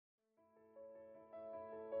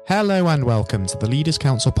Hello and welcome to the Leaders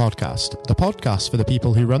Council podcast, the podcast for the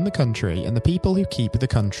people who run the country and the people who keep the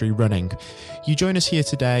country running. You join us here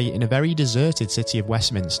today in a very deserted city of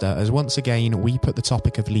Westminster as once again we put the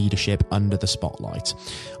topic of leadership under the spotlight.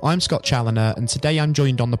 I'm Scott Challoner and today I'm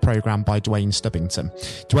joined on the programme by Duane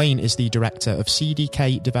Stubbington. Duane is the director of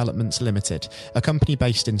CDK Developments Ltd, a company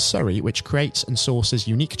based in Surrey which creates and sources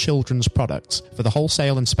unique children's products for the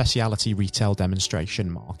wholesale and speciality retail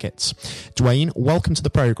demonstration markets. Duane, welcome to the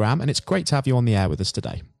programme. And it's great to have you on the air with us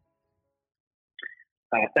today.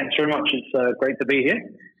 Thanks very much. It's great to be here.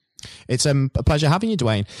 It's a pleasure having you,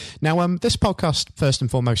 Duane. Now, this podcast, first and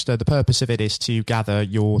foremost, the purpose of it is to gather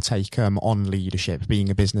your take on leadership, being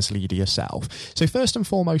a business leader yourself. So first and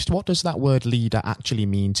foremost, what does that word leader actually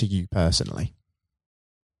mean to you personally?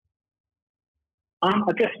 I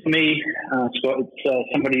guess for me, Scott, it's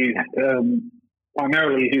somebody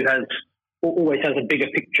primarily who always has a bigger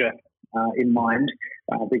picture in mind,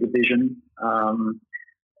 a bigger vision, and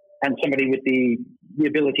somebody with the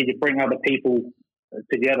ability to bring other people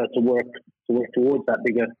together to work towards that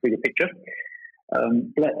bigger picture.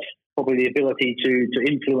 That's probably the ability to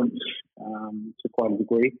influence to quite a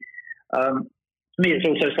degree. For me, it's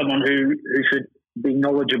also someone who should be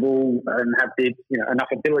knowledgeable and have the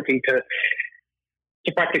enough ability to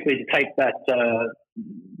practically take that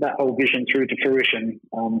whole vision through to fruition.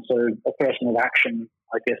 So a person of action,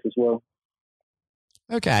 I guess, as well.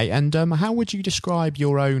 Okay, and how would you describe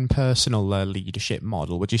your own personal leadership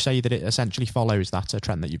model? Would you say that it essentially follows that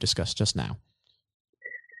trend that you discussed just now?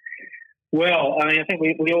 Well, I mean, I think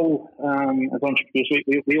we all, as entrepreneurs,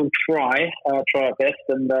 we all try our best,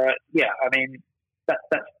 and I mean, that's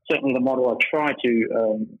certainly the model I try to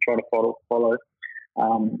follow. I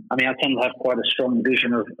mean, I tend to have quite a strong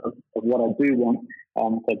vision of what I do want,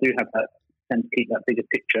 so I do have that, tend to keep that bigger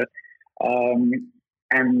picture,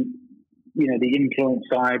 and the influence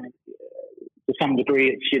side, to some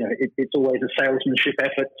degree, it's always a salesmanship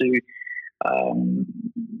effort to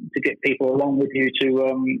get people along with you to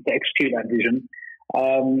execute that vision.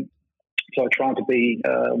 So I try to be,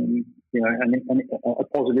 a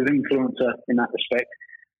positive influencer in that respect.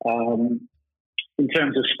 In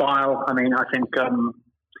terms of style, I mean, I think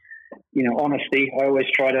honesty. I always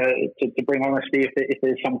try to bring honesty if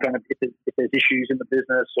there's some kind of if there's issues in the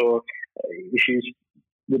business or issues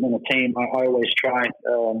within a team. I always try. I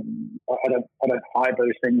don't hide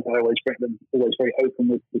those things. I always bring them. Always very open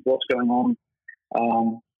with what's going on.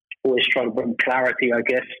 Always try to bring clarity. I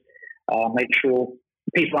guess make sure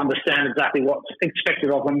people understand exactly what's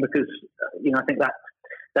expected of them, because I think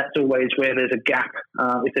that's always where there's a gap.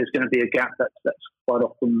 If there's going to be a gap, that's quite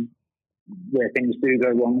often where things do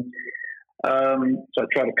go wrong. So I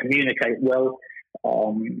try to communicate well.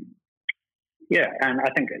 And I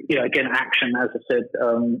think, again, action, as I said,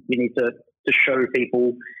 you need to show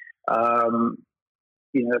people, a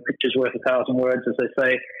picture's worth 1,000 words, as they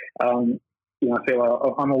say. I feel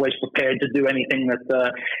I'm always prepared to do anything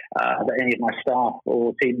that any of my staff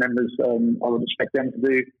or team members, I would expect them to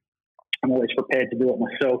do. I'm always prepared to do it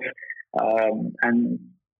myself,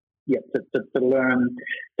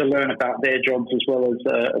 to learn about their jobs as well as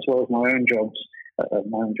my own jobs.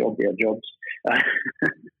 Jobs.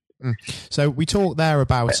 So we talked there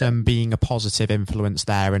about being a positive influence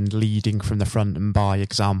there and leading from the front and by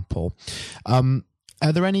example. Are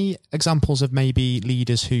there any examples of maybe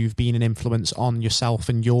leaders who've been an influence on yourself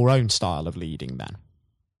and your own style of leading then?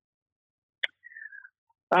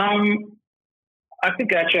 I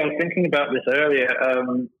think actually I was thinking about this earlier.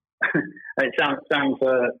 It sounds not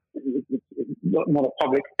a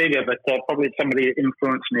public figure, but probably somebody that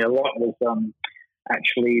influenced me a lot was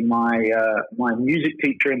actually my music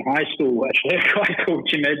teacher in high school. Actually, a guy called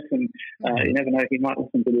Jim Edson. You never know if he might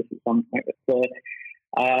listen to this at some point. But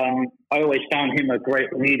I always found him a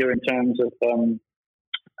great leader in terms of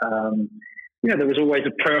there was always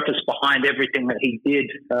a purpose behind everything that he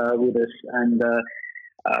did with us, and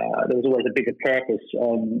there was always a bigger purpose.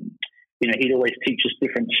 He'd always teach us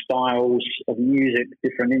different styles of music,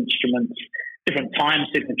 different instruments, different time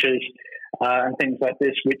signatures, and things like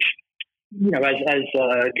this, which, as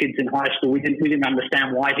kids in high school, we didn't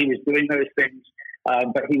understand why he was doing those things,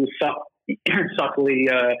 but he was subtly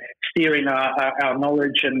steering our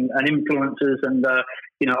knowledge and influences, and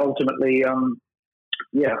ultimately, our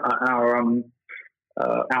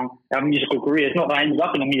musical careers. Not that I ended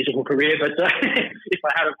up in a musical career, but if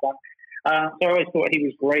I had done. So I always thought he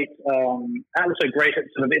was great, and also great at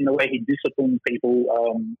sort of in the way he disciplined people.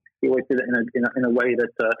 He always did it in a way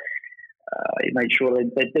that he made sure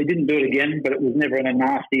that they didn't do it again, but it was never in a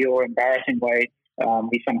nasty or embarrassing way.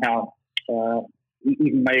 He somehow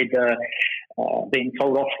even made being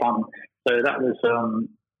told off fun. So that was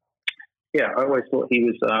yeah, I always thought he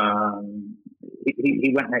was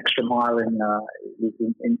he went an extra mile in his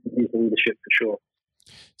leadership for sure.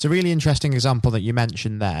 It's a really interesting example that you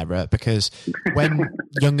mentioned there, because when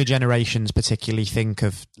younger generations particularly think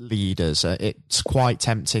of leaders, it's quite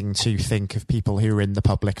tempting to think of people who are in the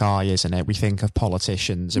public eye, isn't it? We think of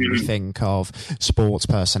politicians and we think of sports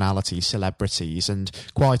personalities, celebrities, and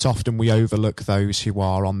quite often we overlook those who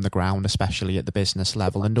are on the ground, especially at the business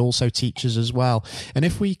level, and also teachers as well. And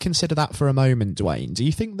if we consider that for a moment, Duane, do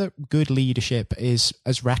you think that good leadership is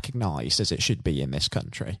as recognised as it should be in this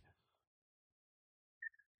country?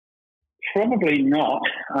 Probably not.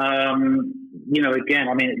 Again,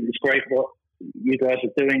 I mean, it's great what you guys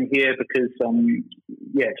are doing here because,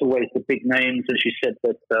 it's always the big names, as you said,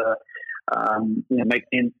 that make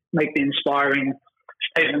the inspiring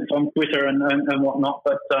statements on Twitter and whatnot.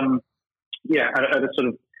 But at a sort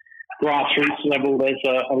of grassroots level, there's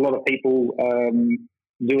a lot of people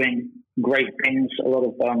doing great things. A lot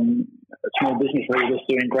of small business leaders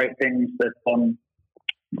doing great things that.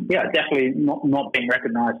 Definitely not being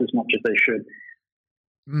recognised as much as they should.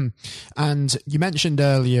 And you mentioned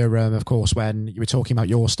earlier, of course, when you were talking about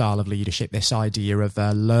your style of leadership, this idea of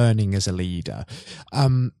learning as a leader.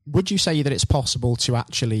 Would you say that it's possible to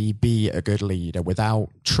actually be a good leader without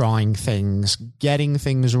trying things, getting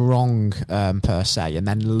things wrong per se, and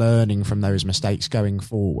then learning from those mistakes going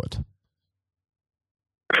forward?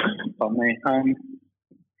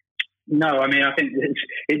 No, I mean, I think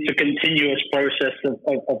it's a continuous process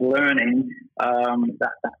of learning.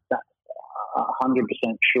 That's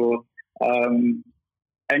 100% sure. I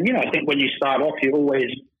think when you start off, you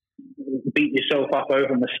always beat yourself up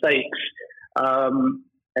over mistakes. One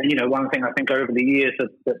thing I think over the years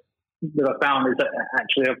that I found is that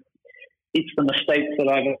actually it's the mistakes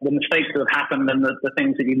that have happened and the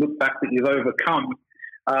things that you look back that you've overcome.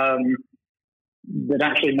 That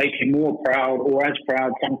actually make you more proud or as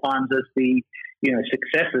proud sometimes as the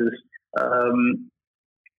successes. I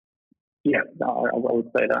would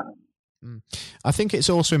say that. I think it's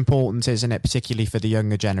also important, isn't it, particularly for the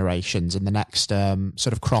younger generations and the next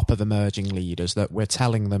sort of crop of emerging leaders, that we're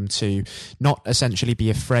telling them to not essentially be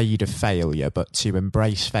afraid of failure, but to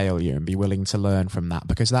embrace failure and be willing to learn from that,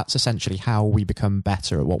 because that's essentially how we become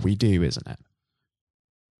better at what we do, isn't it?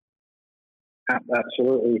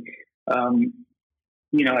 Absolutely.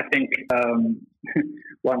 I think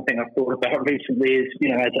one thing I've thought about recently is,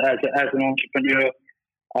 as an entrepreneur,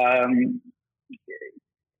 I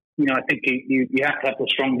think you have to have a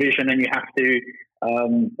strong vision and you have to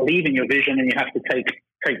believe in your vision and you have to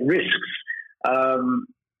take risks.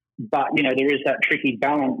 But there is that tricky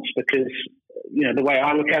balance because, the way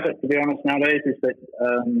I look at it, to be honest, nowadays is that,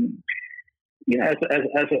 as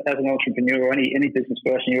an entrepreneur or any business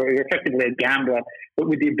person, you're effectively a gambler, but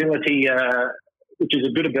with the ability, which is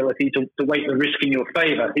a good ability to weight the risk in your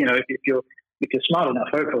favor, if you're smart enough,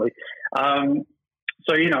 hopefully. I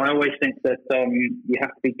always think that you have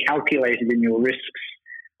to be calculated in your risks,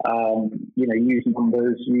 use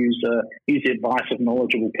numbers, use the advice of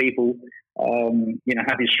knowledgeable people,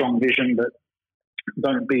 have your strong vision, but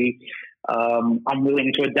don't be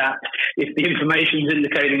unwilling to adapt if the information is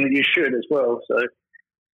indicating that you should as well. So.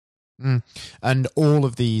 And all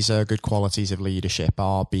of these good qualities of leadership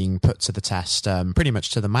are being put to the test pretty much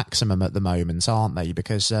to the maximum at the moment, aren't they?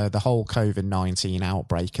 Because the whole COVID-19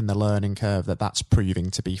 outbreak and the learning curve that's proving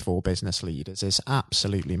to be for business leaders is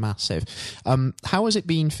absolutely massive. How has it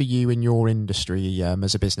been for you in your industry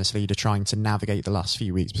as a business leader trying to navigate the last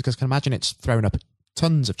few weeks? Because I can imagine it's thrown up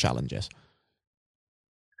tons of challenges.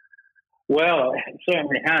 Well, it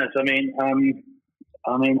certainly has.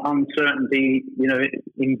 I mean, uncertainty,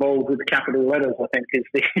 involved with capital letters, I think is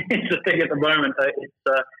the thing at the moment. It's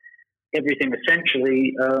everything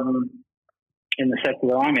essentially in the sector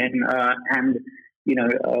that I'm in,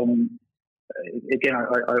 again, I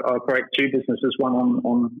operate two businesses, one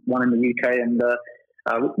in the UK and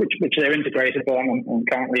which they're integrated. But I'm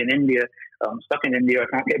currently in India. I'm stuck in India. I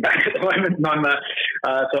can't get back at the moment. And I'm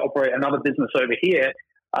to operate another business over here.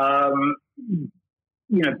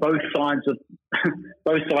 Both sides of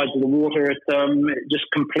the water. It just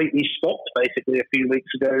completely stopped basically a few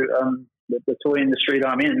weeks ago. The toy industry that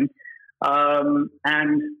I'm in,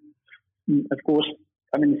 and of course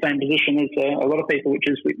I'm in the same position as a lot of people, which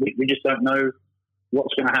is we just don't know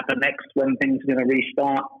what's going to happen next, when things are going to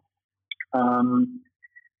restart,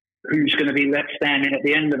 who's going to be left standing at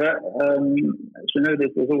the end of it. As we know,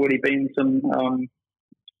 there's already been some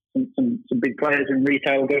big players in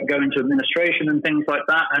retail go into administration and things like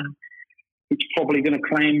that, and it's probably going to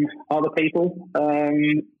claim other people.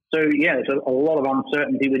 There's a lot of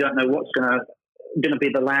uncertainty. We don't know what's going to be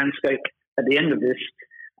the landscape at the end of this.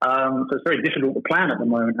 So it's very difficult to plan at the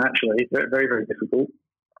moment, actually. Very, very, very difficult.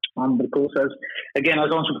 But of course, as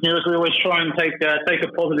entrepreneurs, we always try and take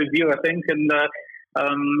a positive view, I think. And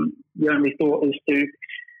the only thought is to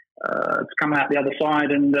come out the other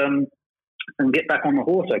side and get back on the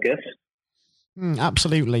horse, I guess.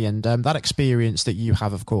 Absolutely. And that experience that you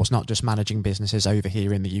have, of course, not just managing businesses over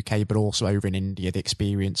here in the UK, but also over in India, the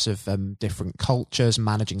experience of different cultures,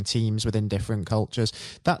 managing teams within different cultures,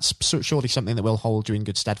 that's surely something that will hold you in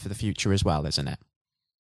good stead for the future as well, isn't it?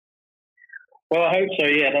 Well, I hope so.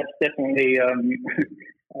 Yeah, that's definitely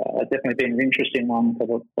definitely been an interesting one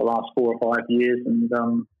for the last 4 or 5 years, and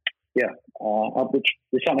which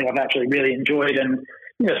is something I've actually really enjoyed, and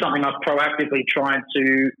something I've proactively tried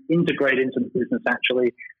to integrate into the business.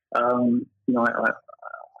 Actually, I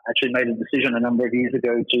actually made a decision a number of years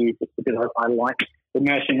ago because I like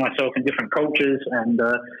immersing myself in different cultures, and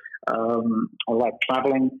I like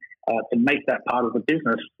traveling to make that part of the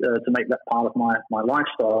business, to make that part of my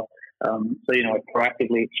lifestyle. So I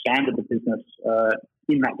proactively expanded the business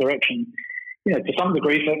in that direction, to some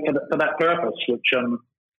degree for that purpose. Which,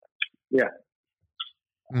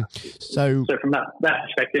 So from that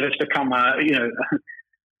perspective, it's become I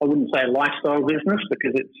wouldn't say a lifestyle business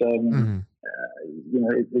because it's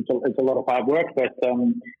it's a lot of hard work, but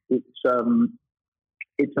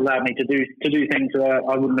it's allowed me to do things that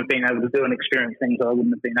I wouldn't have been able to do and experience things that I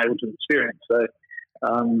wouldn't have been able to experience. So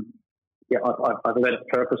I've led it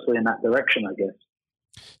purposely in that direction, I guess.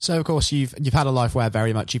 So, of course, you've had a life where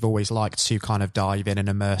very much you've always liked to kind of dive in and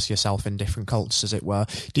immerse yourself in different cultures, as it were.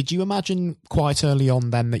 Did you imagine quite early on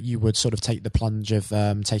then that you would sort of take the plunge of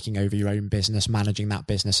taking over your own business, managing that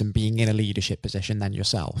business and being in a leadership position then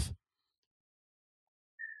yourself?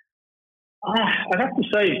 I'd have to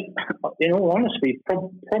say, in all honesty,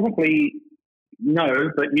 probably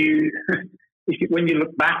no, but when you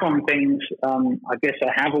look back on things, I guess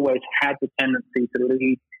I have always had the tendency to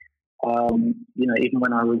lead. Even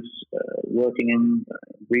when I was working in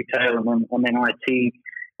retail and then IT,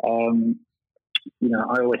 I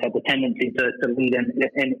always had the tendency to lead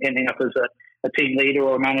and ending up as a team leader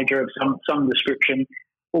or a manager of some description.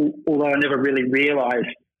 Although I never really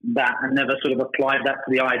realised that and never sort of applied that to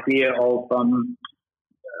the idea of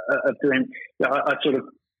doing. I sort of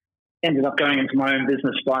ended up going into my own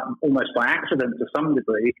business almost by accident to some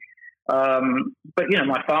degree. But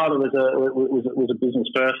my father was a business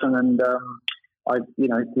person, and I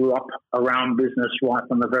grew up around business right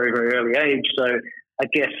from a very, very early age. So I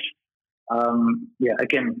guess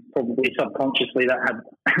again, probably subconsciously that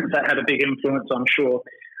had a big influence, I'm sure.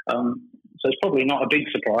 So it's probably not a big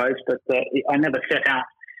surprise, but I never set out,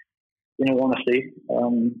 in all honesty,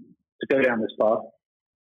 to go down this path.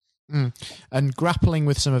 And grappling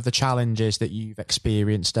with some of the challenges that you've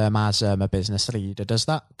experienced as a business leader, does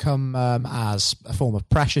that come as a form of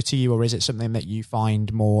pressure to you, or is it something that you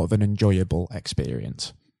find more of an enjoyable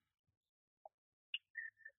experience?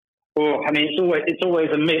 Well, I mean, it's always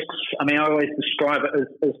a mix. I mean, I always describe it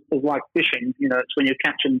as like fishing. It's when you're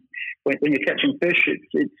catching fish,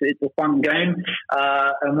 it's a fun game,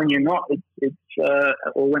 and when you're not,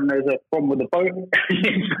 or when there's a problem with the boat,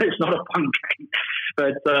 it's not a fun game.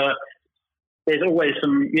 But there's always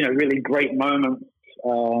some really great moments,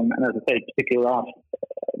 and as I say, particularly the last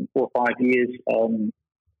 4 or 5 years,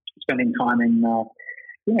 spending time in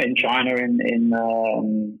China, in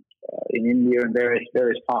India and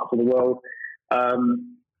various parts of the world,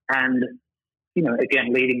 and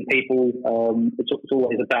again, leading people. It's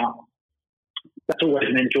always about. That's always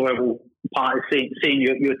an enjoyable part of seeing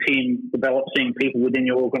your team develop, seeing people within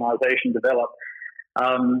your organisation develop.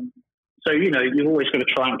 So you've always got to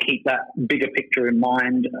try and keep that bigger picture in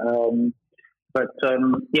mind. But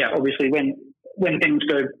obviously, when things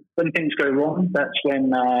go wrong, that's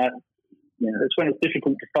when it's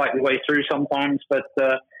difficult to fight your way through sometimes. But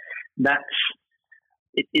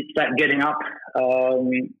it's that getting up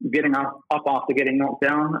after getting knocked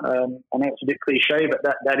down. I know it's a bit cliche, but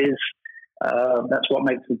that is that's what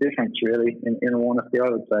makes the difference, really. In all honesty, I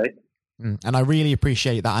would say. And I really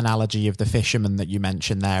appreciate that analogy of the fisherman that you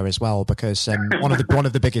mentioned there as well, because one of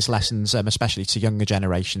the biggest lessons, especially to younger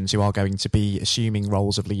generations who are going to be assuming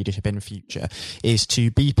roles of leadership in the future, is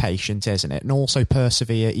to be patient, isn't it? And also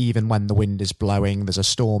persevere even when the wind is blowing, there's a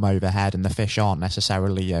storm overhead, and the fish aren't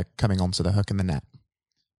necessarily coming onto the hook in the net.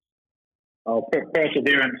 Oh,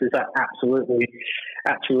 perseverance is absolutely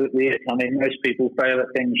it. I mean, most people fail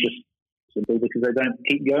at things just simply because they don't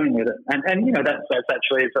keep going with it, and that's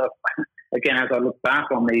actually again, as I look back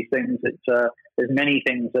on these things, it's there's many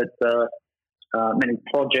things that many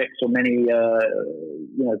projects or many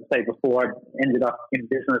say before I ended up in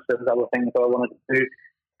business, there was other things that I wanted to do,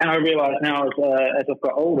 And I realise now as I've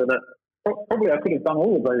got older that probably I could have done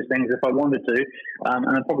all of those things if I wanted to,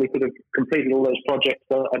 and I probably could have completed all those projects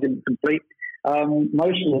that I didn't complete.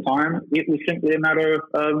 Most of the time, it was simply a matter of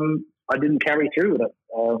I didn't carry through with it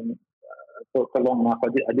for long enough. I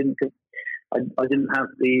didn't have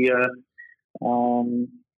the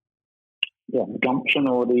gumption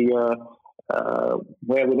or the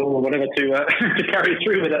wherewithal or whatever to carry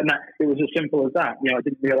through with it, and it was as simple as that. I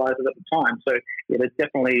didn't realise it at the time. So there's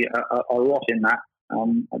definitely a lot in that.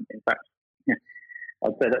 In fact,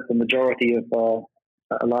 I'd say that the majority of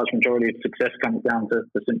a large majority of success comes down to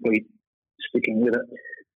simply sticking with it.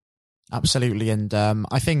 Absolutely. And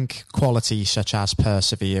I think qualities such as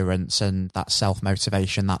perseverance and that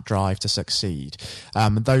self-motivation, that drive to succeed,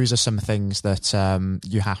 those are some things that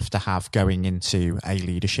you have to have going into a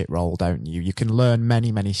leadership role, don't you? You can learn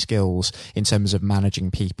many, many skills in terms of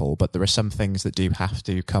managing people, but there are some things that do have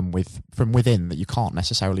to come from within that you can't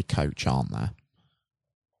necessarily coach, aren't there?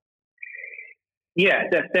 Yeah,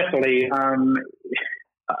 definitely. I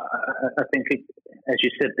think, as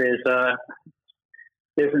you said,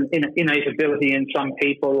 there's an innate ability in some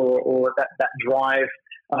people, or that drive.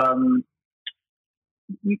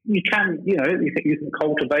 You can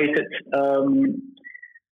cultivate it.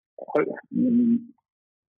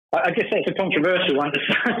 I guess that's a controversial one to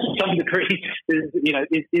some degree. Is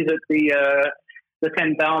it the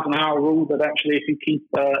 10,000 hour rule that actually if you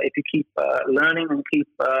keep learning and keep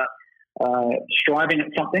striving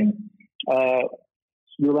at something,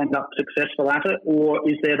 you'll end up successful at it, or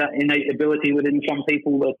is there that innate ability within some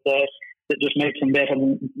people that just makes them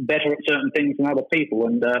better at certain things than other people?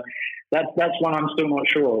 And that's one I'm still not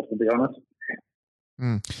sure of, to be honest.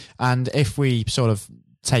 And if we sort of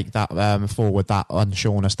take that forward, that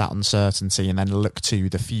unsureness, that uncertainty, and then look to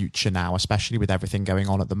the future now, especially with everything going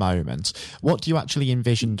on at the moment, what do you actually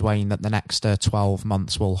envision, Duane, that the next 12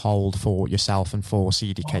 months will hold for yourself and for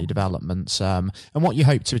CDK Developments, and what you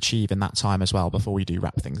hope to achieve in that time as well before we do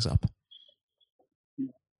wrap things up?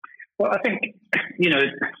 Well, I think,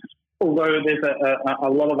 although there's a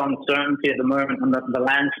lot of uncertainty at the moment, and the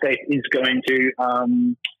landscape is going to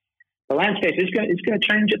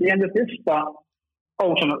change at the end of this, but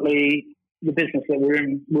ultimately, the business that we're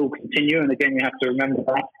in will continue, and again, you have to remember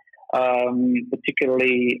that.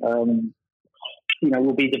 Particularly,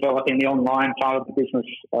 we'll be developing the online part of the business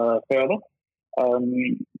further.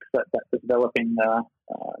 That's a developing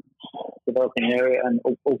area, and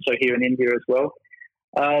also here in India as well.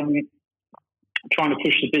 Trying to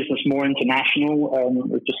push the business more international.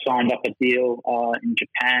 We've just signed up a deal in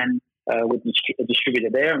Japan with a distributor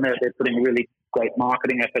there, and they're putting a really great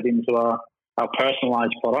marketing effort into our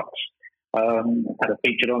personalised products. Had it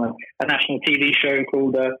featured on a national TV show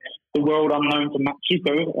called The World Unknown to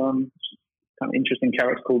Matsuko. Kind of interesting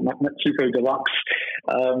character called Matsuko Deluxe.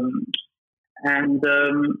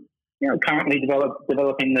 Currently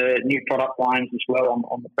developing the new product lines as well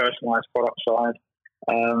on the personalised product side.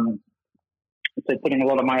 So putting a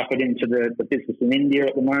lot of my effort into the business in India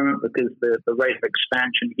at the moment, because the rate of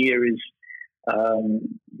expansion here is,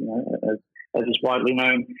 as is widely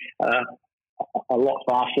known, a lot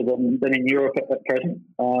faster than in Europe at present.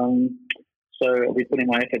 So I'll be putting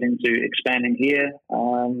my effort into expanding here.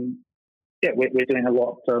 We're doing a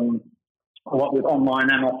lot with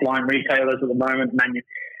online and offline retailers at the moment.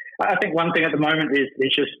 I think one thing at the moment is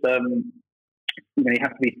just you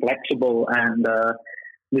have to be flexible and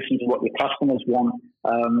listen to what your customers want.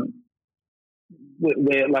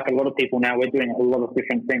 We're like a lot of people now. We're doing a lot of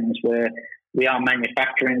different things where we are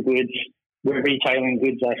manufacturing goods. We're retailing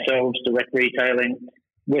goods ourselves, direct retailing.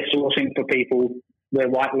 We're sourcing for people. We're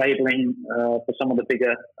white labeling for some of the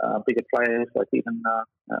bigger players, like even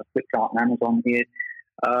Flipkart and Amazon here.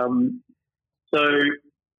 We're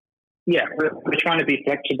trying to be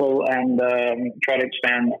flexible and try to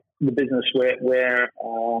expand the business where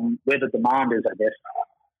the demand is, I guess.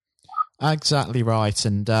 Exactly right,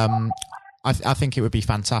 and I think it would be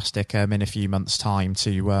fantastic in a few months' time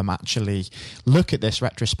to actually look at this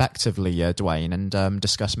retrospectively, Duane, and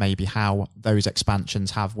discuss maybe how those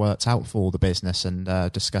expansions have worked out for the business, and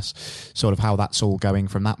discuss sort of how that's all going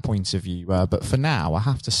from that point of view. But for now, I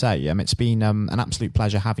have to say, it's been an absolute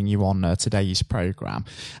pleasure having you on today's programme,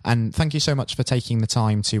 and thank you so much for taking the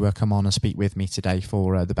time to come on and speak with me today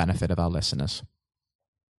for the benefit of our listeners.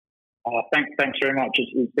 Thanks very much.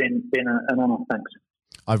 It's been an honour. Thanks.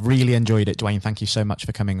 I've really enjoyed it, Duane. Thank you so much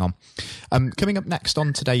for coming on. Coming up next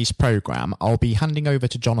on today's programme, I'll be handing over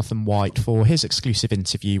to Jonathan White for his exclusive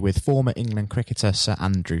interview with former England cricketer Sir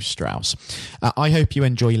Andrew Strauss. I hope you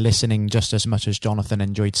enjoy listening just as much as Jonathan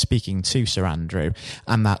enjoyed speaking to Sir Andrew,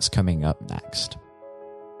 and that's coming up next.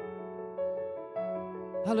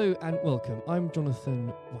 Hello and welcome. I'm Jonathan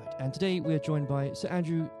White, and today we're joined by Sir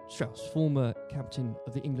Andrew Strauss, former captain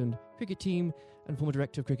of the England cricket team and former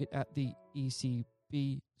director of cricket at the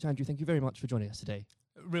ECB. Sir Andrew, thank you very much for joining us today.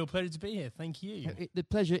 Real pleasure to be here. Thank you. The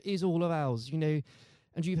pleasure is all of ours. You know,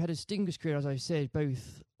 and you've had a distinguished career, as I said,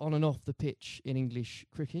 both on and off the pitch in English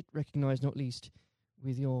cricket, recognised not least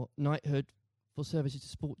with your knighthood for services to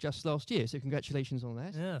sport just last year. So congratulations on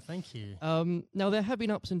that. Yeah, thank you. Now, there have been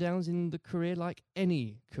ups and downs in the career, like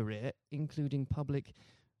any career, including public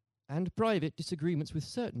and private disagreements with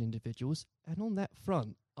certain individuals. And on that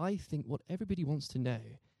front, I think what everybody wants to know,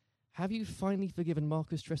 have you finally forgiven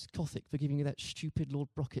Marcus Trescothick for giving you that stupid Lord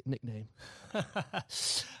Brocket nickname?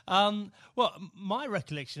 Well, my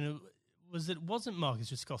recollection was that it wasn't Marcus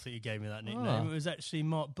Trescothick who gave me that nickname. It was actually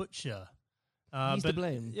Mark Butcher. He's to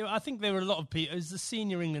blame. You know, I think there were a lot of people. It was the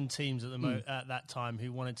senior England teams at that time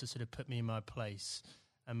who wanted to sort of put me in my place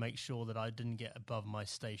and make sure that I didn't get above my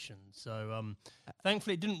station. So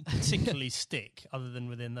thankfully it didn't particularly stick other than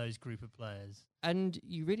within those group of players. And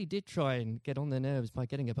you really did try and get on their nerves by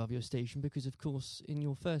getting above your station because, of course, in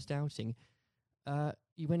your first outing,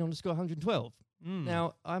 you went on to score 112.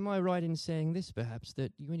 Now, am I right in saying this, perhaps,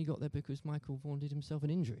 that you only got there because Michael Vaughan did himself an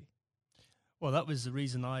injury? Well, that was the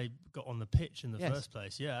reason I got on the pitch in the first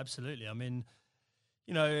place. Yeah, absolutely. I mean,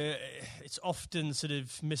 you know, it's often sort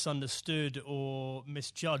of misunderstood or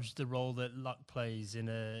misjudged the role that luck plays in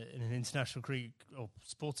an international cricket or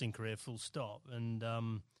sporting career, full stop. And,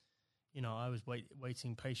 you know, I was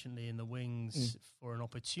waiting patiently in the wings for an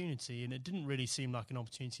opportunity, and it didn't really seem like an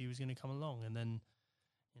opportunity was going to come along. And then,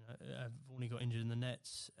 you know, I've only got injured in the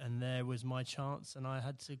nets, and there was my chance, and I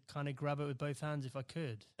had to kind of grab it with both hands if I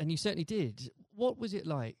could. And you certainly did. What was it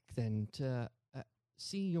like then to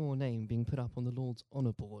see your name being put up on the Lord's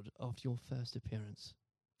Honour Board after your first appearance?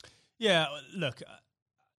 Yeah, look,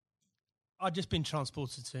 I'd just been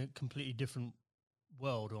transported to a completely different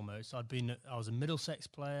world almost. I was a Middlesex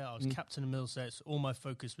player, I was captain of Middlesex, all my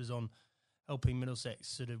focus was on helping Middlesex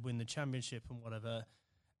sort of win the championship and whatever.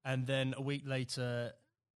 And then a week later,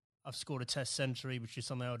 I've scored a test century, which is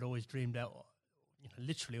something I'd always dreamed out, you know,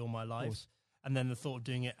 literally all my life. And then the thought of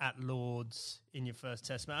doing it at Lord's in your first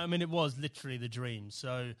test match. I mean, it was literally the dream.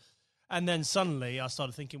 So, and then suddenly I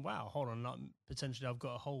started thinking, wow, hold on, potentially I've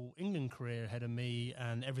got a whole England career ahead of me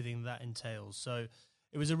and everything that entails. So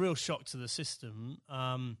it was a real shock to the system.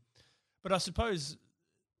 But I suppose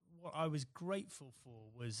what I was grateful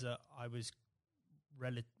for was that I was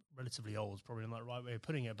relatively old, is probably not the right way of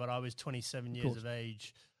putting it, but I was 27 years of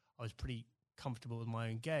age. I was pretty comfortable with my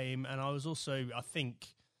own game, and I was also, I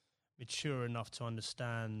think, mature enough to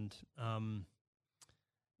understand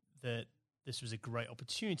that this was a great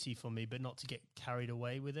opportunity for me, but not to get carried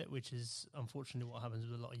away with it, which is unfortunately what happens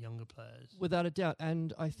with a lot of younger players. Without a doubt,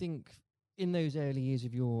 and I think in those early years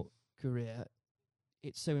of your career,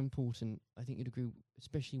 it's so important, I think you'd agree,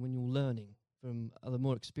 especially when you're learning from other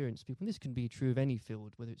more experienced people, and this can be true of any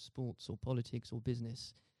field, whether it's sports or politics or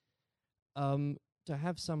business, to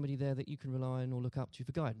have somebody there that you can rely on or look up to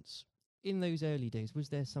for guidance. In those early days, was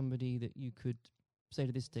there somebody that you could say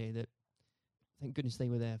to this day that, thank goodness they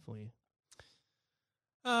were there for you?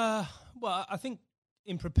 Well, I think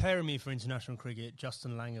in preparing me for international cricket,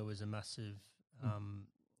 Justin Langer was a massive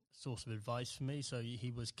source of advice for me. So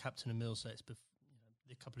he was captain of Middlesex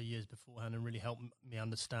a couple of years beforehand and really helped me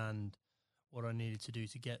understand what I needed to do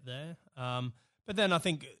to get there. But then I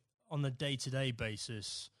think on the day-to-day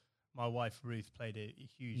basis, my wife Ruth played a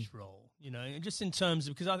huge role, you know, just in terms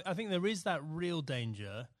of, because I think there is that real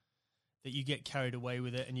danger that you get carried away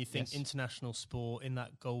with it and you think international sport in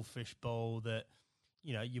that goldfish bowl that,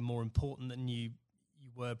 you know, you're more important than you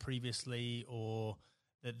were previously, or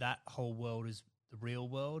that whole world is the real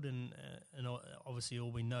world. And obviously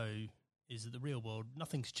all we know is that the real world,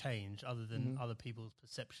 nothing's changed other than other people's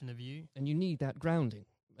perception of you. And you need that grounding.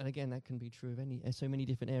 And again, that can be true of so many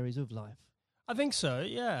different areas of life. I think so,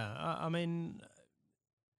 yeah. I mean,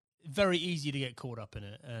 very easy to get caught up in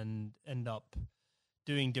it and end up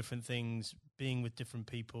doing different things, being with different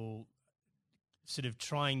people, sort of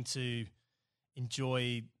trying to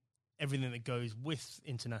enjoy everything that goes with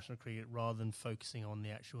international cricket rather than focusing on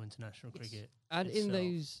the actual international cricket. And itself. In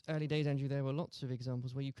those early days, Andrew, there were lots of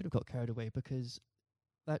examples where you could have got carried away because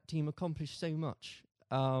that team accomplished so much.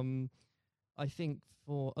 I think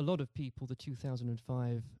for a lot of people, the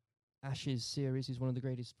 2005 Ashes series is one of the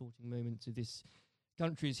greatest sporting moments of this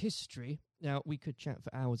country's history. Now, we could chat for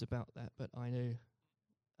hours about that, but I know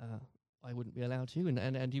I wouldn't be allowed to,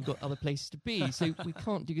 and you've got other places to be, so we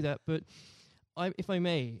can't do that. But if I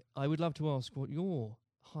may, I would love to ask what your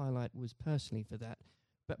highlight was personally for that,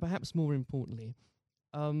 but perhaps more importantly,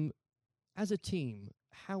 as a team,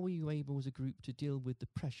 how were you able as a group to deal with the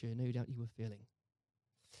pressure no doubt you were feeling?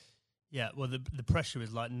 Yeah, well, the pressure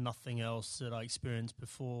is like nothing else that I experienced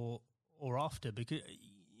before or after, because,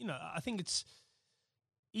 you know, I think it's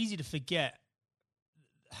easy to forget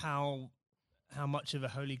how much of a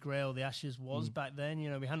holy grail the Ashes was back then. You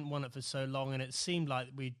know, we hadn't won it for so long, and it seemed like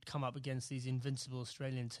we'd come up against these invincible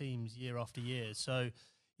Australian teams year after year. So,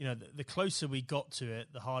 you know, the closer we got to it,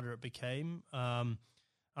 the harder it became.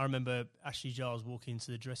 I remember Ashley Giles walking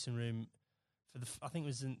into the dressing room for I think it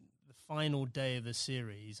was in the final day of the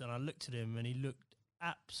series, and I looked at him and he looked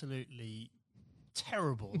absolutely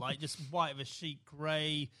terrible, like just white of a sheet,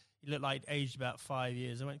 grey. He looked like aged about 5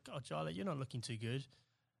 years. I went, God, Charlie, you're not looking too good.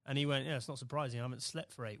 And he went, yeah, it's not surprising. I haven't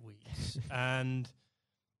slept for 8 weeks. And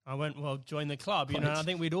I went, well, join the club. You know, I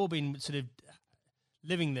think we'd all been sort of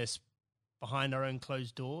living this behind our own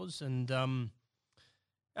closed doors. And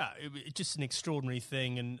yeah, it's just an extraordinary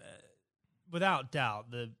thing. And without doubt,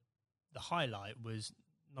 the highlight was,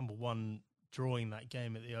 number one, drawing that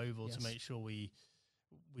game at the Oval to make sure we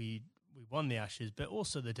won the Ashes, but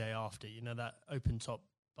also the day after, you know, that open-top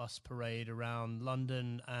bus parade around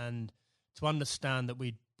London, and to understand that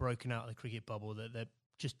we'd broken out of the cricket bubble, that they're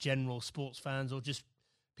just general sports fans or just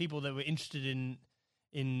people that were interested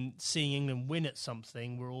in seeing England win at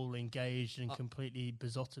something were all engaged and completely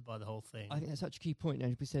besotted by the whole thing. I think that's such a key point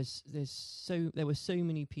now, because there were so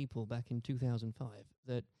many people back in 2005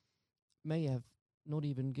 that may have not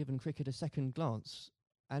even given cricket a second glance,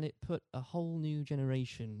 and it put a whole new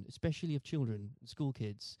generation, especially of children, school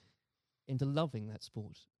kids, into loving that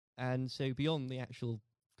sport. And so beyond the actual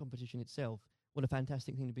competition itself, what a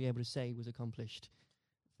fantastic thing to be able to say was accomplished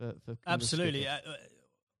for absolutely.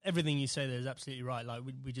 Everything you say there is absolutely right. Like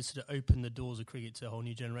we just sort of opened the doors of cricket to a whole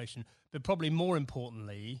new generation. But probably more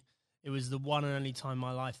importantly, it was the one and only time in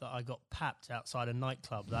my life that I got papped outside a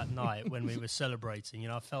nightclub that night when we were celebrating. You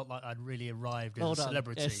know, I felt like I'd really arrived as a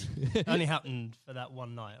celebrity. Yes. It only happened for that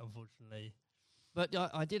one night, unfortunately. But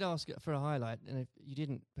I did ask for a highlight, and if you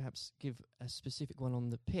didn't perhaps give a specific one on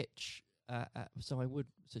the pitch, so I would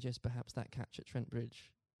suggest perhaps that catch at Trent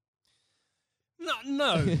Bridge.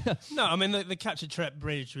 No. I mean, the catch at Trent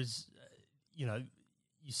Bridge was, you know,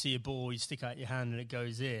 you see a ball, you stick out your hand and it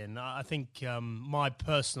goes in. I think my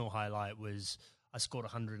personal highlight was I scored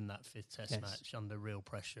 100 in that fifth test match under real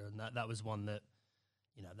pressure. And that was one that,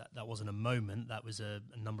 you know, that wasn't a moment. That was a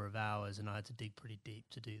number of hours, and I had to dig pretty deep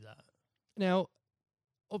to do that. Now,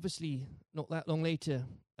 obviously, not that long later,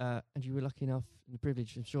 and you were lucky enough and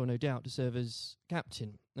privileged, I'm sure, no doubt, to serve as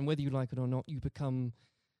captain. And whether you like it or not, you become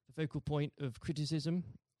the focal point of criticism.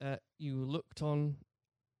 You were looked on,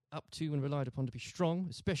 up to, and relied upon to be strong,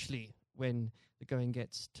 especially when the going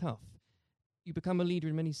gets tough. You become a leader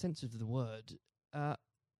in many senses of the word.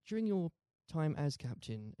 During your time as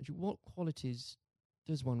captain, what qualities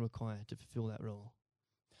does one require to fulfill that role?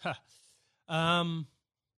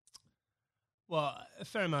 Well, a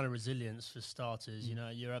fair amount of resilience for starters. You know,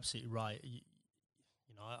 you're absolutely right. You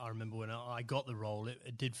know, I remember when I got the role,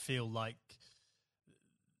 it did feel like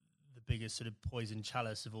the biggest sort of poison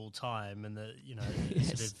chalice of all time, and the, you know,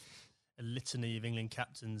 sort of a litany of England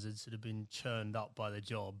captains had sort of been churned up by the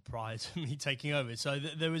job prior to me taking over. So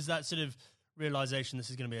there was that sort of realization this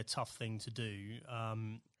is going to be a tough thing to do,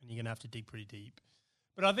 and you're going to have to dig pretty deep.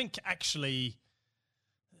 But I think actually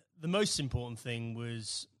the most important thing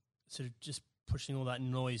was sort of just pushing all that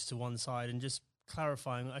noise to one side and just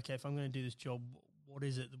clarifying, okay, if I'm going to do this job, what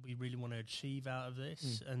is it that we really want to achieve out of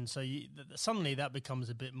this? And so suddenly that becomes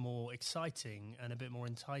a bit more exciting and a bit more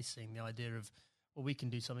enticing, the idea of, well, we can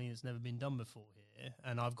do something that's never been done before here,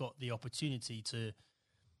 and I've got the opportunity to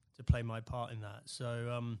play my part in that.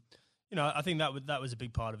 So, you know, I think that was a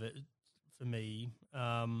big part of it for me.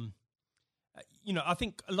 You know, I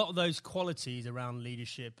think a lot of those qualities around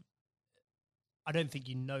leadership, I don't think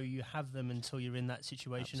you have them until you're in that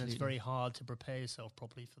situation. Absolutely. It's very hard to prepare yourself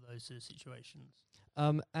properly for those sort of situations.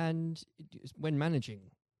 And when managing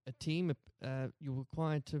a team, you're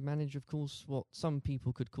required to manage, of course, what some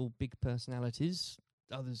people could call big personalities.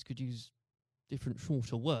 Others could use different,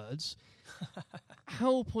 shorter words.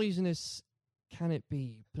 How poisonous can it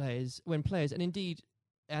be, when players, and indeed,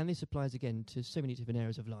 and this applies again to so many different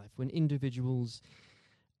areas of life, when individuals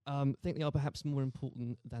think they are perhaps more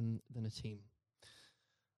important than a team?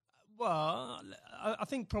 Well, I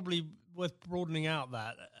think probably worth broadening out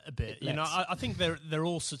that a bit. You know, I think there are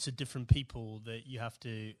all sorts of different people that you have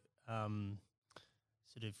to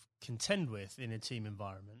sort of contend with in a team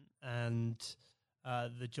environment, and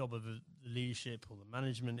the job of the leadership or the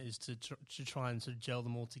management is to try and sort of gel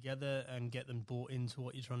them all together and get them bought into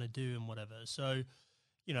what you're trying to do and whatever. So,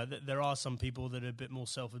 you know, there are some people that are a bit more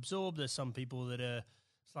self-absorbed. There's some people that are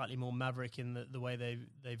slightly more maverick in the way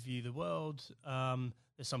they view the world.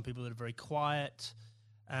 There's some people that are very quiet.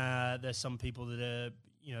 There's some people that are,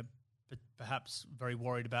 perhaps very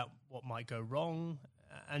worried about what might go wrong.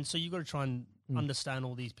 And so you've got to try and understand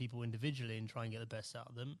all these people individually and try and get the best out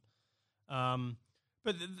of them.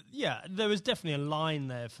 But there was definitely a line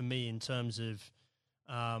there for me in terms of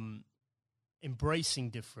embracing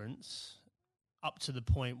difference up to the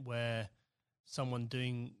point where someone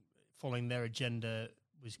following their agenda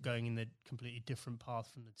was going in a completely different path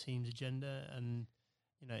from the team's agenda. And,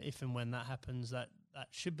 if and when that happens, that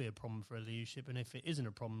should be a problem for a leadership. And if it isn't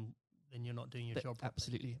a problem, then you're not doing your job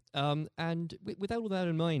properly. Absolutely. And with all that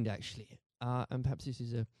in mind, actually, and perhaps this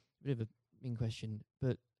is a bit of a mean question,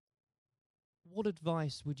 but what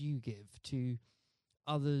advice would you give to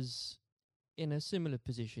others in a similar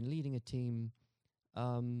position, leading a team,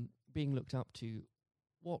 being looked up to?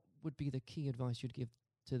 What would be the key advice you'd give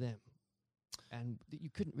to them, and that you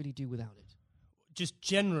couldn't really do without it? Just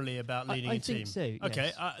generally about leading a team? I think so,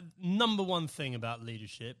 Okay, yes. Number one thing about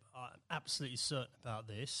leadership, I'm absolutely certain about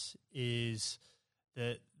this, is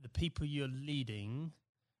that the people you're leading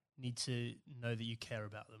need to know that you care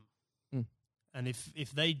about them. And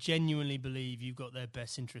if they genuinely believe you've got their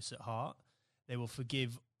best interests at heart, they will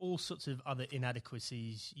forgive all sorts of other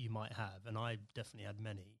inadequacies you might have, and I definitely had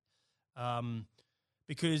many,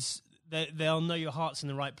 because they'll know your heart's in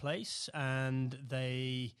the right place, and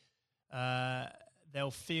they'll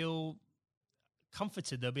feel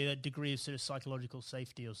comforted. There'll be a degree of sort of psychological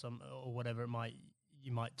safety or whatever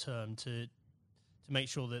you might term to make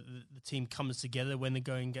sure that the team comes together when the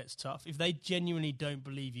going gets tough. If they genuinely don't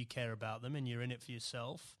believe you care about them and you're in it for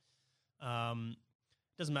yourself,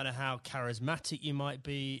 doesn't matter how charismatic you might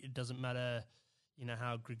be, it doesn't matter,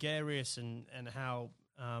 how gregarious and how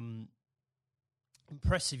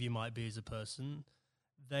impressive you might be as a person,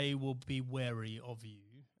 they will be wary of you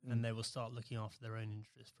and they will start looking after their own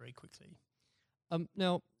interests very quickly.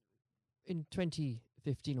 Now, in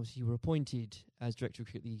 2015, obviously, you were appointed as Director of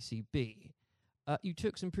Cricket at the ECB. You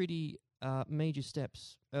took some pretty major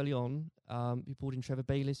steps early on. You brought in Trevor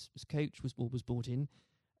Bayliss as coach, was brought in.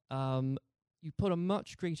 You put a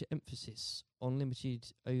much greater emphasis on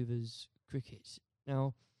limited overs cricket.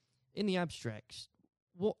 Now, in the abstract,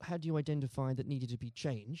 what had you identified that needed to be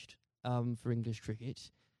changed for English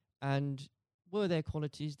cricket? And were there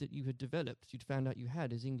qualities that you had developed, you'd found out you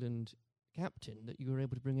had as England captain, that you were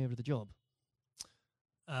able to bring over the job?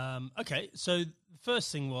 Okay, so the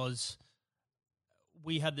first thing was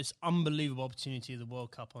we had this unbelievable opportunity of the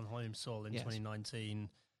World Cup on home soil in 2019.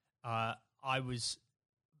 I was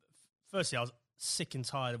sick and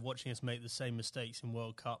tired of watching us make the same mistakes in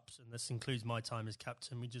World Cups, and this includes my time as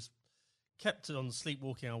captain. We just kept it on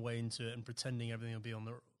sleepwalking our way into it and pretending everything would be all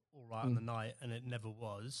right on the night, and it never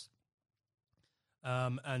was.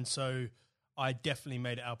 And so I definitely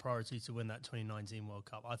made it our priority to win that 2019 World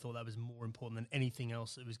Cup. I thought that was more important than anything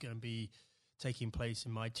else that was going to be taking place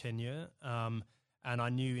in my tenure. And I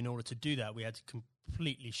knew in order to do that, we had to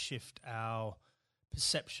completely shift our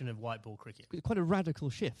perception of white ball cricket. Quite a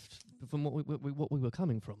radical shift from what we were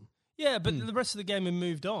coming from. Yeah, but the rest of the game had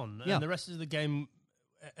moved on. And the rest of the game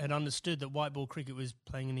had understood that white ball cricket was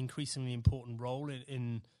playing an increasingly important role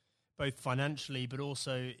in both financially, but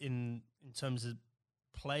also in terms of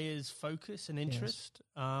players' focus and interest.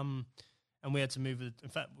 Yes. And we had to move. In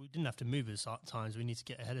fact, we didn't have to move at times. We need to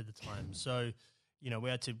get ahead of the time. So, we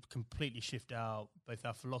had to completely shift both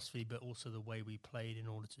our philosophy, but also the way we played in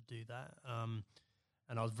order to do that.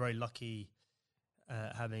 And I was very lucky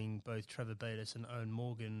having both Trevor Bayliss and Owen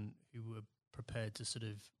Morgan, who were prepared to sort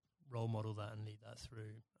of role model that and lead that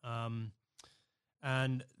through.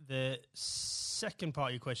 And the second part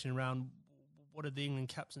of your question around what had the England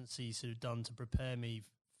captaincy sort of done to prepare me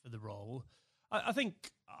for the role, I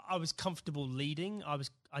think I was comfortable leading.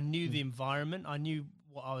 I knew the environment. I knew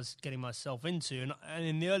what I was getting myself into. And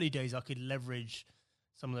in the early days, I could leverage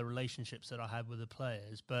some of the relationships that I had with the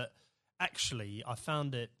players. But actually, I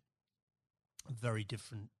found it a very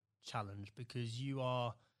different challenge because you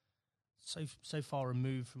are so far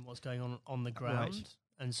removed from what's going on the ground. Right.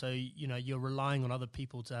 And so, you're relying on other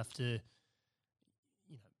people to have to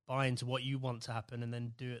buy into what you want to happen and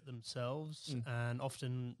then do it themselves, and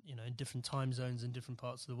often in different time zones in different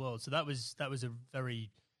parts of the world. So that was a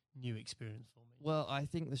very new experience for me. Well, I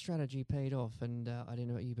think the strategy paid off, and I don't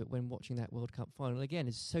know about you, but when watching that World Cup final again,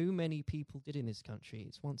 as so many people did in this country,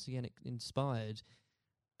 it's once again inspired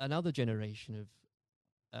another generation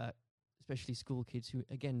of especially school kids who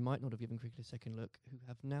again might not have given cricket a second look, who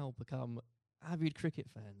have now become avid cricket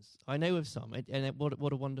fans. I know of some, and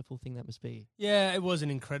what a wonderful thing that must be. Yeah, it was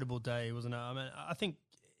an incredible day, wasn't it? I mean, I think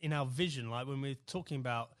in our vision, like when we're talking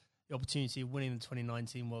about the opportunity of winning the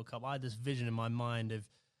 2019 World Cup, I had this vision in my mind of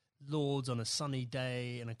Lords on a sunny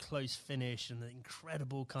day and a close finish and the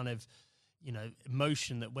incredible kind of,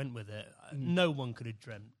 emotion that went with it. No one could have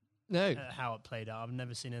dreamt how it played out. I've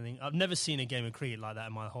never seen anything. I've never seen a game of cricket like that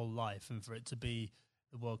in my whole life, and for it to be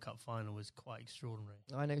the World Cup final was quite extraordinary.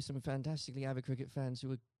 I know some fantastically avid cricket fans who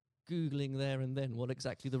were Googling there and then what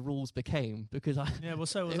exactly the rules became, because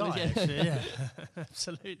so was I, actually, yeah.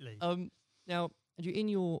 Absolutely. Now, Andrew, in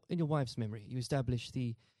your wife's memory, you established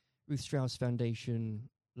the Ruth Strauss Foundation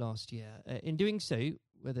last year. In doing so,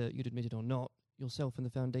 whether you'd admit it or not, yourself and the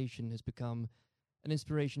foundation has become an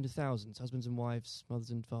inspiration to thousands, husbands and wives, mothers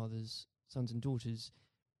and fathers, sons and daughters.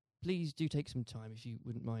 Please do take some time, if you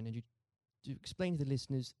wouldn't mind, and you to explain to the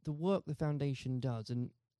listeners the work the foundation does and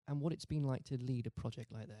what it's been like to lead a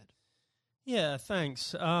project like that. Yeah,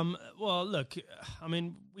 thanks. Well, look, I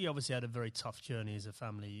mean, we obviously had a very tough journey as a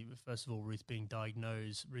family. First of all, Ruth being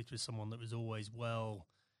diagnosed. Ruth was someone that was always well.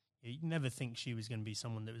 You'd never think she was going to be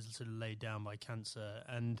someone that was sort of laid down by cancer.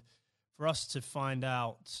 And for us to find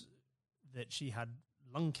out that she had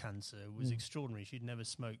lung cancer was extraordinary. She'd never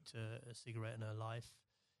smoked a cigarette in her life.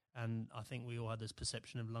 And I think we all had this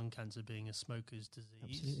perception of lung cancer being a smoker's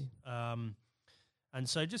disease. Absolutely. And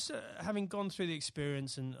so just having gone through the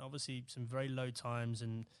experience and obviously some very low times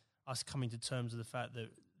and us coming to terms with the fact that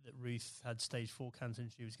Ruth had stage 4 cancer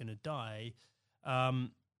and she was going to die,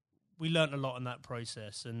 we learnt a lot in that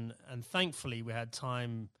process. And thankfully we had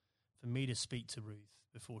time for me to speak to Ruth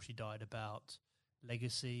before she died about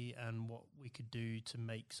legacy and what we could do to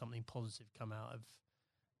make something positive come out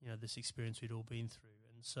of this experience we'd all been through.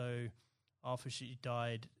 And so after she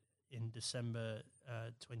died in December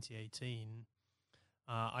 2018,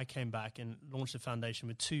 I came back and launched the foundation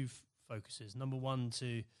with two focuses. Number one,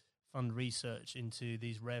 to fund research into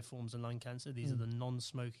these rare forms of lung cancer. These are the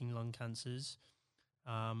non-smoking lung cancers.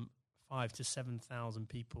 5,000 to 7,000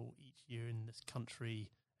 people each year in this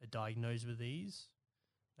country are diagnosed with these.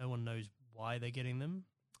 No one knows why they're getting them,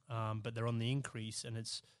 but they're on the increase, and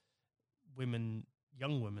it's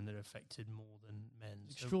young women that are affected more than men.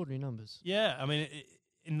 Extraordinary numbers. Yeah, I mean,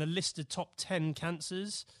 in the list of top 10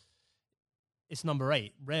 cancers, it's number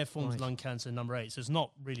 8. Rare forms of lung cancer, number 8. So it's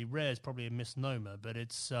not really rare. It's probably a misnomer, but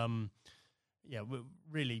it's, we're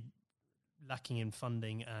really lacking in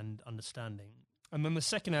funding and understanding. And then the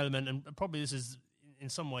second element, and probably this is in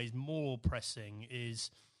some ways more pressing, is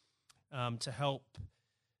to help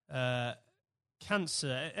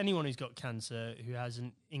cancer, anyone who's got cancer who has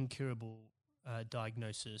an incurable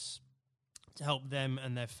diagnosis, to help them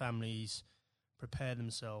and their families prepare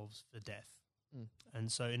themselves for death. And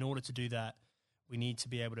so in order to do that, we need to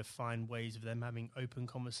be able to find ways of them having open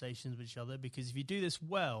conversations with each other, because if you do this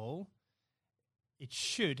well, it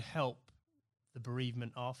should help the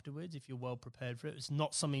bereavement afterwards if you're well prepared for it. It's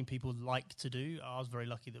not something people like to do. I was very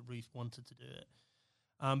lucky that Ruth wanted to do it.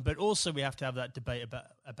 But also we have to have that debate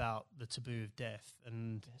about the taboo of death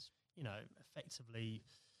and, effectively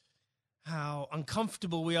how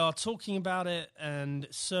uncomfortable we are talking about it, and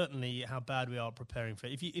certainly how bad we are preparing for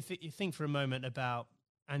it. If you think for a moment about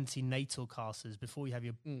antenatal classes before you have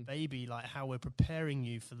your baby, like how we're preparing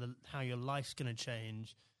you for how your life's going to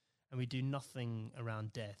change, and we do nothing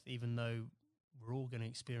around death, even though we're all going to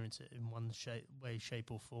experience it in one way,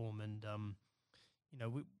 shape or form. And,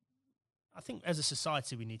 I think as a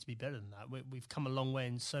society we need to be better than that. We've come a long way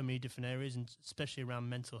in so many different areas, and especially around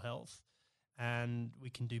mental health, and we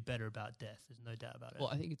can do better about death. There's no doubt about it. Well,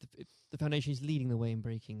 I think the foundation is leading the way in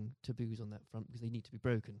breaking taboos on that front, because they need to be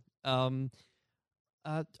broken.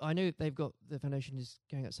 I know the foundation is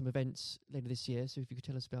going out some events later this year, so if you could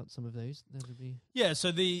tell us about some of those, that would be... Yeah,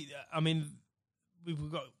 so we've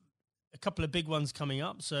got a couple of big ones coming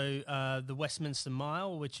up. So the Westminster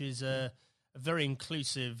Mile, which is a very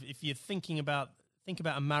inclusive, if you're think about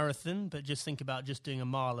a marathon, but just think about just doing a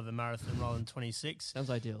mile of a marathon rather than 26. Sounds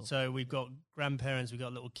ideal. So we've got grandparents, we've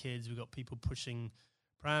got little kids, we've got people pushing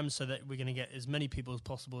prams, so that we're going to get as many people as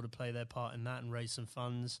possible to play their part in that and raise some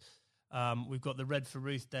funds. We've got the Red for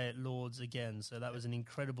Ruth Day at Lords again, so that was an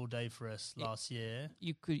incredible day for us last year.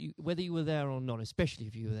 Whether you were there or not, especially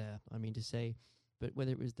if you were there, I mean to say, but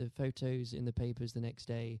whether it was the photos in the papers the next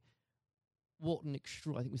day, what an I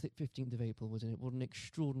think it was the 15th of April, wasn't it? What an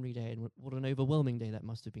extraordinary day, and what an overwhelming day that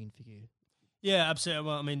must have been for you. Yeah, absolutely.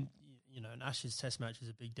 Well, I mean, an Ashes Test match is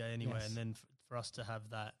a big day anyway, yes. And then for us to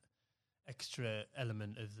have that extra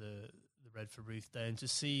element of the Red for Ruth Day, and to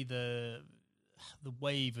see the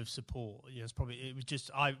wave of support,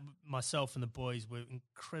 myself and the boys were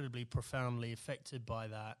incredibly profoundly affected by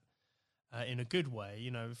that in a good way.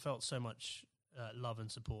 We felt so much love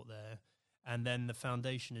and support there. And then the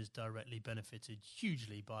foundation is directly benefited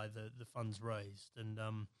hugely by the funds raised. And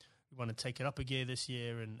we want to take it up a gear this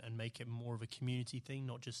year and make it more of a community thing,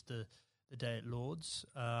 not just the day at Lord's.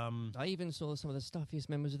 I even saw some of the stuffiest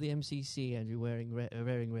members of the MCC, Andrew, wearing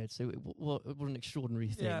red. So what an extraordinary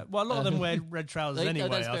thing. Yeah, well, a lot of them wear red trousers anyway,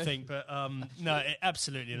 I fair. think. But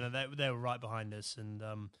absolutely, they were right behind us. And,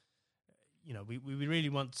 we really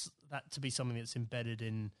want that to be something that's embedded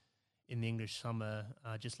in the English summer,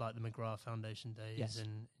 just like the McGrath Foundation Day is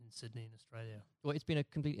in Sydney in Australia. Well, it's been a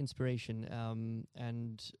complete inspiration,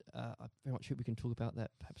 and I very much hope we can talk about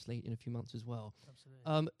that perhaps late in a few months as well.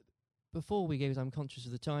 Absolutely. Before we go, as I'm conscious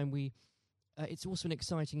of the time, it's also an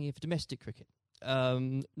exciting year for domestic cricket,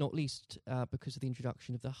 not least because of the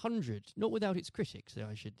introduction of the 100, not without its critics,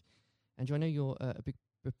 Andrew, I know you're a big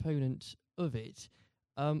proponent of it.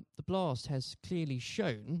 The Blast has clearly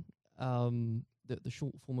shown that the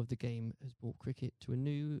short form of the game has brought cricket to a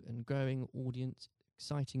new and growing audience,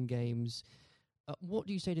 exciting games. What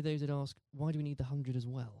do you say to those that ask, why do we need the 100 as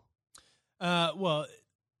well?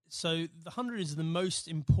 So the 100 is the most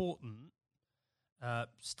important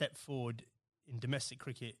step forward in domestic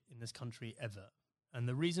cricket in this country ever. And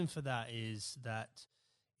the reason for that is that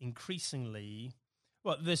increasingly,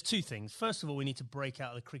 there's two things. First of all, we need to break out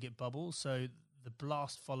of the cricket bubble. So the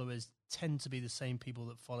Blast followers tend to be the same people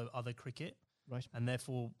that follow other cricket. Right. And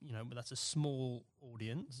therefore, that's a small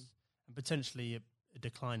audience and potentially a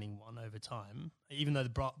declining one over time, even though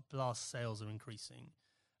the Blast sales are increasing.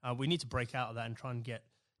 We need to break out of that and try and get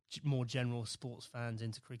more general sports fans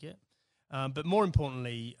into cricket. But more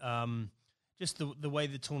importantly, just the way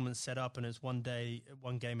the tournament's set up, and it's one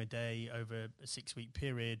game a day over a 6-week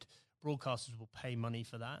period, broadcasters will pay money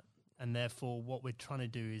for that. And therefore, what we're trying to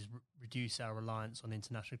do is reduce our reliance on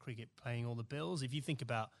international cricket paying all the bills. If you think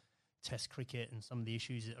about Test cricket and some of the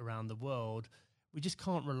issues around the world, we just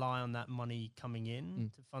can't rely on that money coming in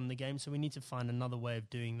to fund the game. So we need to find another way of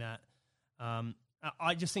doing that.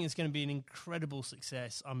 I just think it's going to be an incredible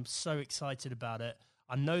success. I'm so excited about it.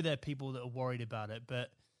 I know there are people that are worried about it, but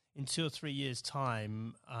in 2 or 3 years'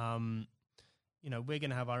 time, we're going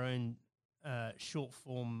to have our own short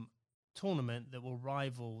form tournament that will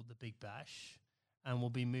rival the Big Bash, and we'll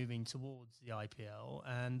be moving towards the IPL.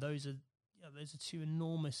 And those are two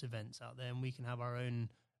enormous events out there, and we can have our own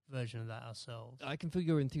version of that ourselves. I can feel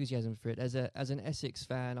your enthusiasm for it. As an Essex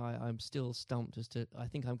fan, I'm still stumped as to, I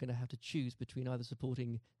think I'm going to have to choose between either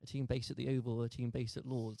supporting a team based at the Oval or a team based at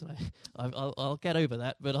Lord's. And I'll get over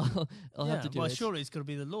that, but I'll have to do it. Well, surely it's got to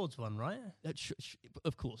be the Lord's one, right?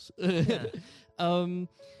 Of course. Yeah.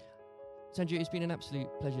 Sanju, it's been an absolute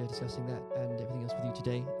pleasure discussing that and everything else with you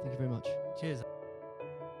today. Thank you very much. Cheers.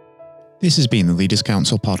 This has been the Leaders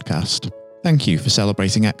Council podcast. Thank you for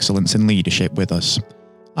celebrating excellence in leadership with us.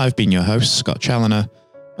 I've been your host, Scott Challoner.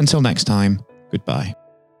 Until next time, goodbye.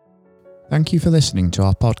 Thank you for listening to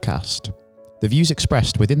our podcast. The views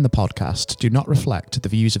expressed within the podcast do not reflect the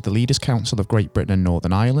views of the Leaders Council of Great Britain and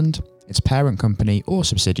Northern Ireland, its parent company or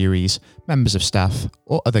subsidiaries, members of staff,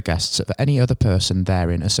 or other guests of any other person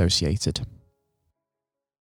therein associated.